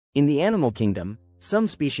In the animal kingdom, some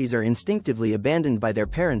species are instinctively abandoned by their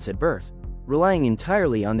parents at birth, relying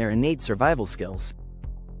entirely on their innate survival skills.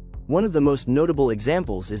 One of the most notable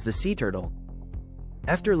examples is the sea turtle.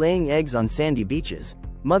 After laying eggs on sandy beaches,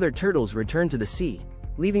 mother turtles return to the sea,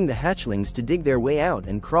 leaving the hatchlings to dig their way out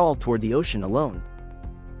and crawl toward the ocean alone.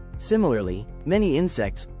 Similarly, many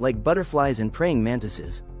insects, like butterflies and praying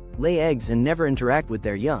mantises, lay eggs and never interact with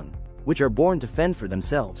their young, which are born to fend for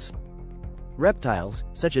themselves. Reptiles,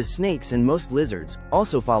 such as snakes and most lizards,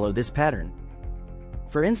 also follow this pattern.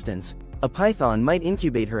 For instance, a python might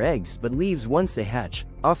incubate her eggs but leaves once they hatch,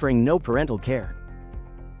 offering no parental care.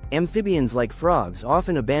 Amphibians like frogs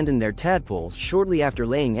often abandon their tadpoles shortly after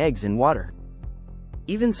laying eggs in water.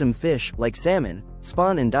 Even some fish, like salmon,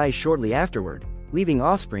 spawn and die shortly afterward, leaving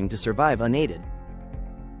offspring to survive unaided.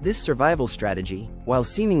 This survival strategy, while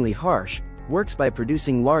seemingly harsh, works by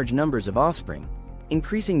producing large numbers of offspring,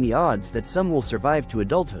 increasing the odds that some will survive to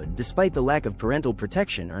adulthood despite the lack of parental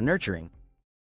protection or nurturing.